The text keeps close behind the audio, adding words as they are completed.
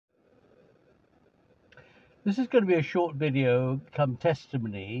This is going to be a short video, come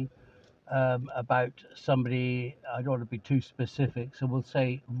testimony, about somebody. I don't want to be too specific, so we'll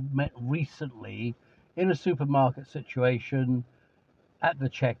say met recently in a supermarket situation at the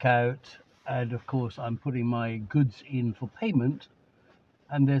checkout, and of course I'm putting my goods in for payment,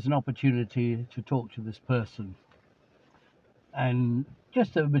 and there's an opportunity to talk to this person. And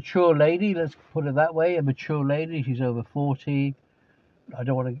just a mature lady, let's put it that way, a mature lady. She's over 40. I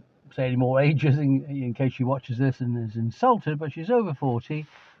don't want to say any more ages in case she watches this and is insulted, but she's over 40.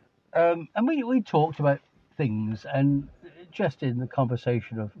 And we talked about things, and just in the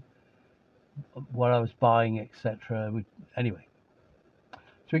conversation of what I was buying, etc. Anyway,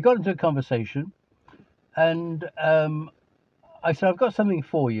 so we got into a conversation, and I said, I've got something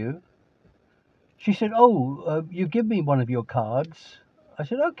for you. She said, oh, you give me one of your cards. I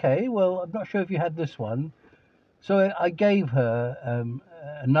said, okay, well, I'm not sure if you had this one. So I gave her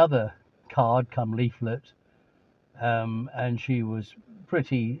another card come leaflet, and she was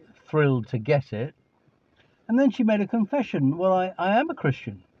pretty thrilled to get it. And then she made a confession. Well, I am a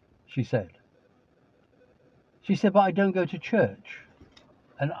Christian, she said. She said, but I don't go to church.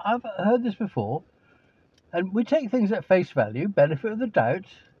 And I've heard this before. And we take things at face value, benefit of the doubt.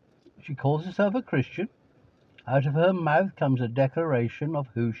 She calls herself a Christian. Out of her mouth comes a declaration of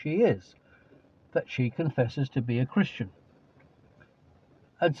who she is, that she confesses to be a Christian.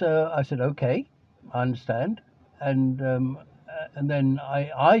 And so I said, okay, I understand. And then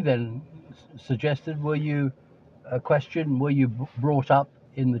I then suggested, were you brought up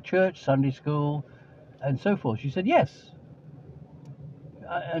in the church, Sunday school, and so forth? She said, yes.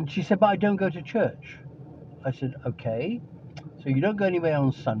 And she said, but I don't go to church. I said, okay, so you don't go anywhere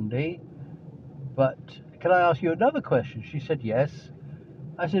on Sunday, but can I ask you another question? She said, yes.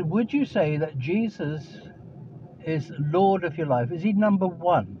 I said, would you say that Jesus is Lord of your life? Is he number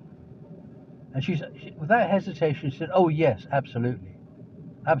one? And she without hesitation, she said, oh, yes, absolutely.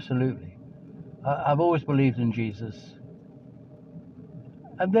 Absolutely. I've always believed in Jesus.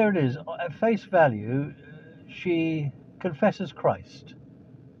 And there it is. At face value, she confesses Christ.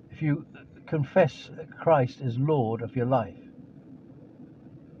 If you confess Christ as Lord of your life.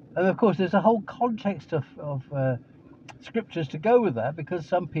 And of course, there's a whole context of scriptures to go with that, because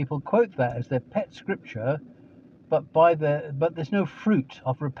some people quote that as their pet scripture, but there's no fruit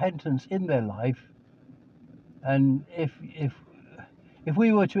of repentance in their life. And if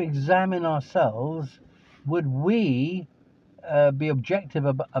we were to examine ourselves, would we be objective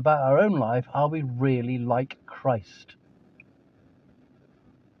about our own life? Are we really like Christ?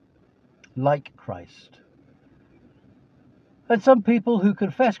 Like Christ. And some people who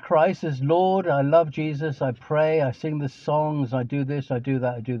confess Christ as Lord, I love Jesus, I pray, I sing the songs, I do this, I do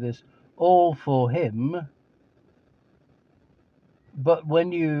that, I do this, all for Him. But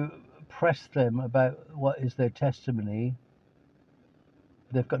when you press them about what is their testimony,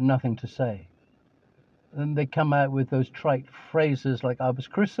 they've got nothing to say. And they come out with those trite phrases like, I was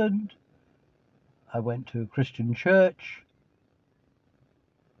christened, I went to a Christian church,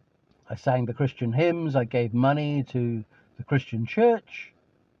 I sang the Christian hymns, I gave money to the Christian church.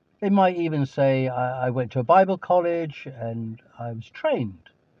 They might even say, I went to a Bible college and I was trained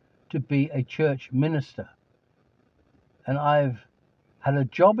to be a church minister. And I've had a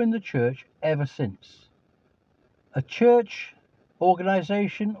job in the church ever since. A church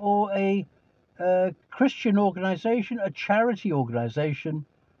organization or a Christian organization, a charity organization,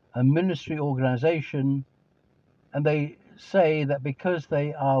 a ministry organization, and they say that because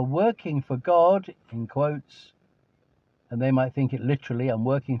they are working for God, in quotes, and they might think it literally, I'm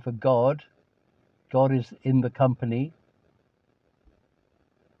working for God, God is in the company,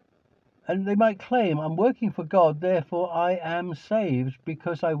 and they might claim, I'm working for God, therefore I am saved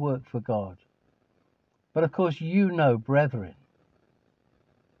because I work for God. But of course, you know, brethren,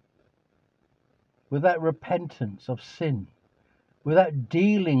 without repentance of sin, without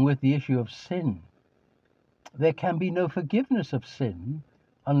dealing with the issue of sin, there can be no forgiveness of sin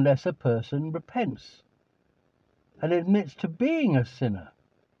unless a person repents and admits to being a sinner.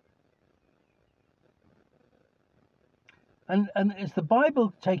 And is the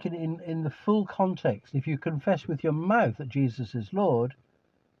Bible taken in the full context? If you confess with your mouth that Jesus is Lord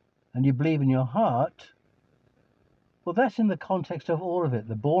and you believe in your heart, well, that's in the context of all of it.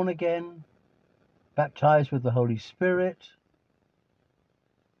 The born again, baptized with the Holy Spirit.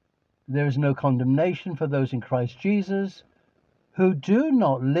 There is no condemnation for those in Christ Jesus who do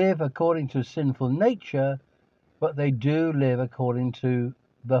not live according to sinful nature, but they do live according to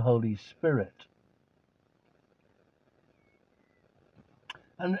the Holy Spirit.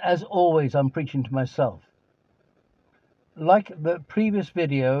 And as always, I'm preaching to myself. Like the previous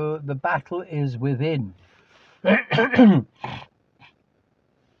video, the battle is within. There's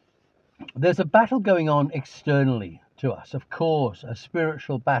a battle going on externally to us, of course, a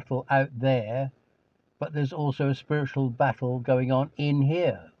spiritual battle out there, but there's also a spiritual battle going on in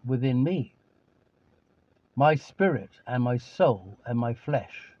here, within me. My spirit and my soul and my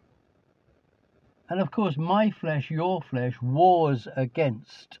flesh. And of course, my flesh, your flesh, wars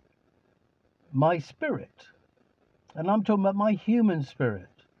against my spirit. And I'm talking about my human spirit.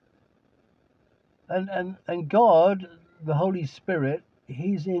 And God, the Holy Spirit,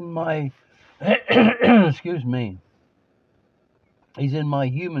 He's in my, excuse me, He's in my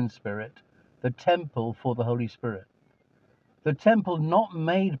human spirit, the temple for the Holy Spirit. The temple not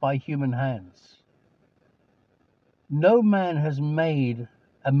made by human hands. No man has made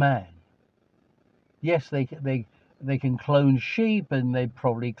a man. Yes, they can clone sheep, and they're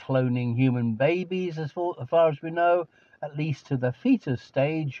probably cloning human babies as far as we know, at least to the fetus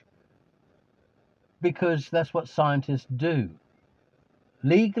stage, because that's what scientists do.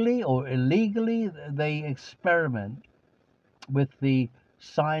 Legally or illegally, they experiment with the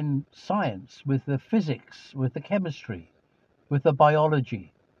science, with the physics, with the chemistry, with the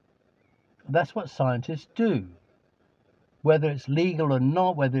biology. That's what scientists do. Whether it's legal or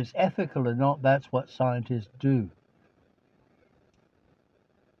not, whether it's ethical or not, that's what scientists do.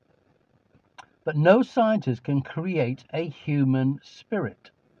 But no scientist can create a human spirit,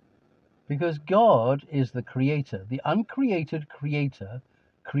 because God is the creator. The uncreated creator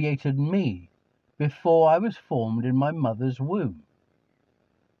created me before I was formed in my mother's womb.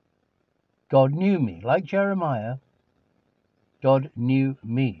 God knew me. Like Jeremiah, God knew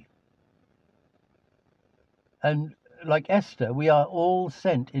me. And like Esther, we are all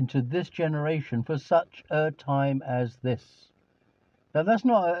sent into this generation for such a time as this. Now, that's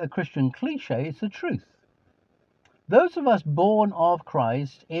not a Christian cliche, it's the truth. Those of us born of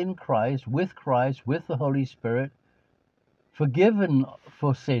Christ, in Christ, with the Holy Spirit, forgiven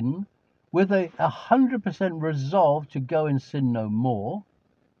for sin, with a 100% resolve to go and sin no more,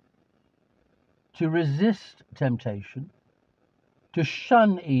 to resist temptation, to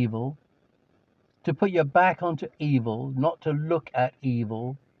shun evil, to put your back onto evil, not to look at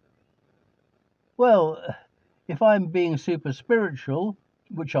evil. Well, if I'm being super spiritual,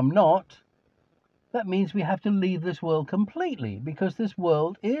 which I'm not, that means we have to leave this world completely, because this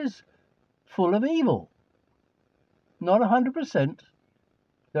world is full of evil. Not 100%.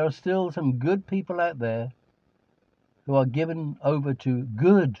 There are still some good people out there who are given over to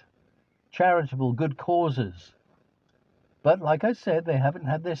good, charitable, good causes. But like I said, they haven't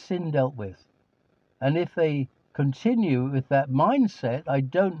had their sin dealt with. And if they continue with that mindset, I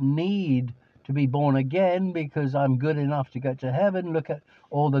don't need to be born again because I'm good enough to get to heaven. Look at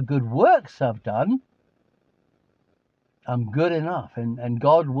all the good works I've done. I'm good enough, and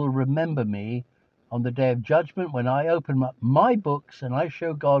God will remember me on the day of judgment when I open up my books and I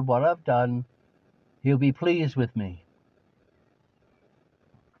show God what I've done. He'll be pleased with me.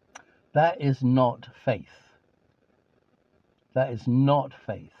 That is not faith. That is not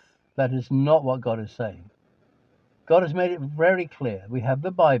faith. That is not what God is saying. God has made it very clear. We have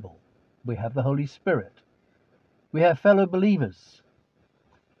the Bible. We have the Holy Spirit. We have fellow believers.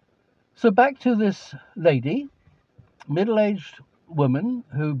 So back to this lady, middle-aged woman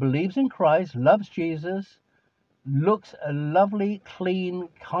who believes in Christ, loves Jesus, looks a lovely, clean,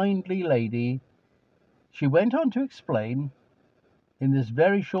 kindly lady. She went on to explain, in this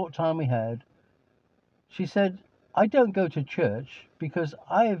very short time we had, she said, I don't go to church because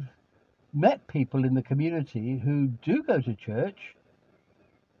I've met people in the community who do go to church,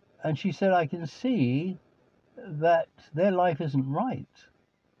 and she said, I can see that their life isn't right.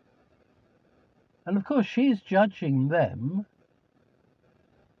 And of course, she's judging them.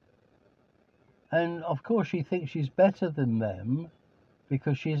 And of course, she thinks she's better than them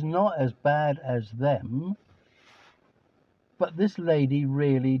because she's not as bad as them. But this lady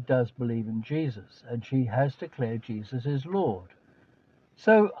really does believe in Jesus, and she has declared Jesus is Lord.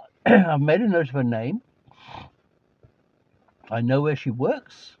 So I've made a note of her name. I know where she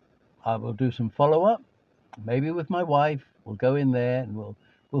works. I will do some follow-up, maybe with my wife. We'll go in there and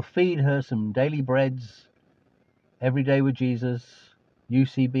we'll feed her some daily breads, every day with Jesus,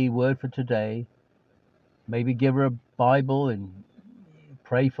 UCB word for today. Maybe give her a Bible and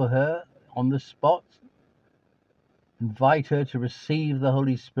pray for her on the spot. Invite her to receive the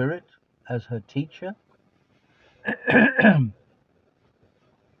Holy Spirit as her teacher.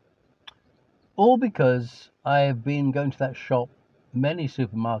 All because I have been going to that shop, many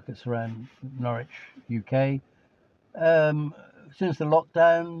supermarkets around Norwich, UK. Since the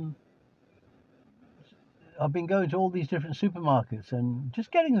lockdown, I've been going to all these different supermarkets and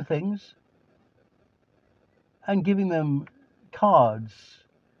just getting the things. and giving them cards.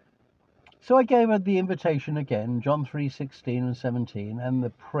 So I gave her the invitation again, John 3:16 and 17, and the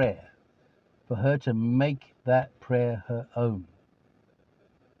prayer for her to make that prayer her own.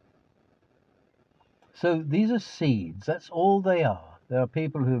 So these are seeds. That's all they are. There are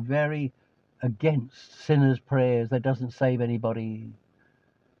people who are very against sinners' prayers. That doesn't save anybody.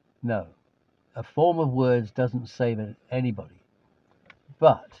 No. A form of words doesn't save anybody.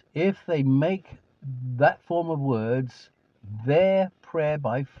 But if they make that form of words their prayer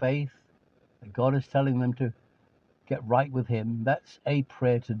by faith, that God is telling them to get right with Him, that's a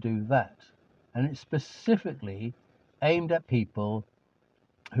prayer to do that. And it's specifically aimed at people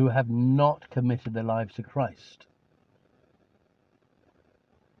who have not committed their lives to Christ.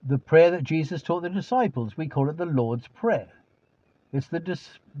 The prayer that Jesus taught the disciples, we call it the Lord's Prayer. It's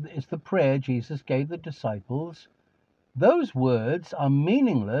the prayer Jesus gave the disciples. Those words are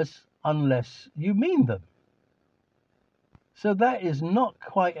meaningless unless you mean them. So that is not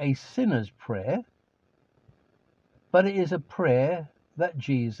quite a sinner's prayer, but it is a prayer that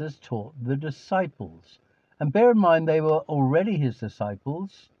Jesus taught the disciples. And bear in mind, they were already His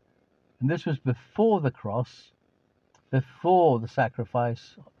disciples, and this was before the cross, before the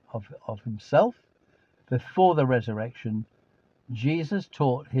sacrifice of Himself, before the resurrection. Jesus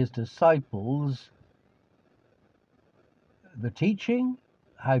taught His disciples the teaching,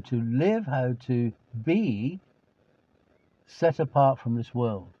 how to live, how to be set apart from this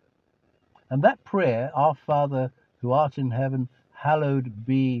world. And that prayer, Our Father who art in heaven, hallowed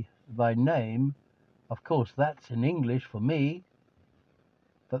be thy name, of course that's in English for me,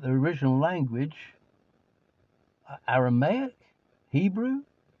 but the original language, Aramaic, Hebrew,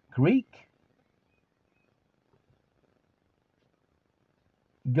 Greek,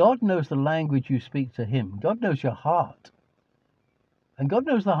 God knows the language you speak to Him. God knows your heart. And God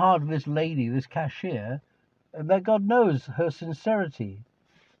knows the heart of this lady, this cashier, that God knows her sincerity,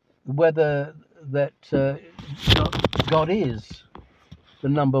 whether that God is the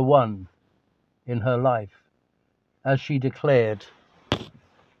number one in her life, as she declared.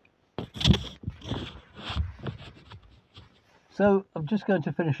 So I'm just going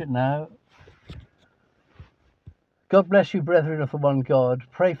to finish it now. God bless you, brethren of the one God.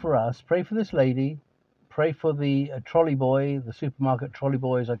 Pray for us. Pray for this lady. Pray for the trolley boy, the supermarket trolley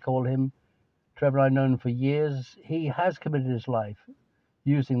boy, as I call him. Trevor and I have known him for years. He has committed his life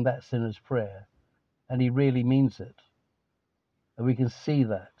using that sinner's prayer, and he really means it. And we can see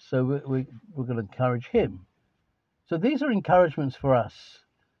that. So we're going to encourage him. So these are encouragements for us.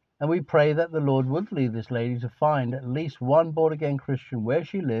 And we pray that the Lord would lead this lady to find at least one born-again Christian where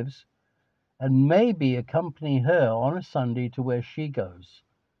she lives, and maybe accompany her on a Sunday to where she goes,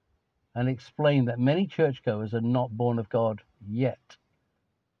 and explain that many churchgoers are not born of God yet,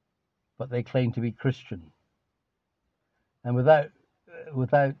 but they claim to be Christian. And without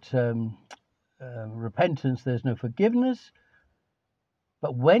repentance, there's no forgiveness.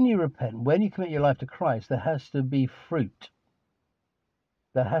 But when you repent, when you commit your life to Christ, there has to be fruit.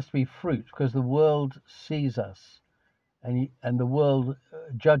 There has to be fruit, because the world sees us, and the world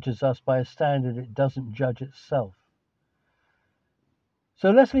judges us by a standard it doesn't judge itself. So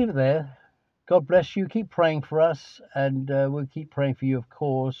let's leave it there. God bless you. Keep praying for us, and we'll keep praying for you, of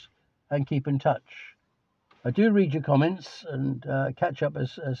course, and keep in touch. I do read your comments and catch up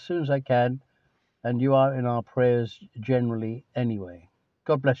as soon as I can, and you are in our prayers generally anyway.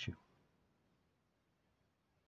 God bless you.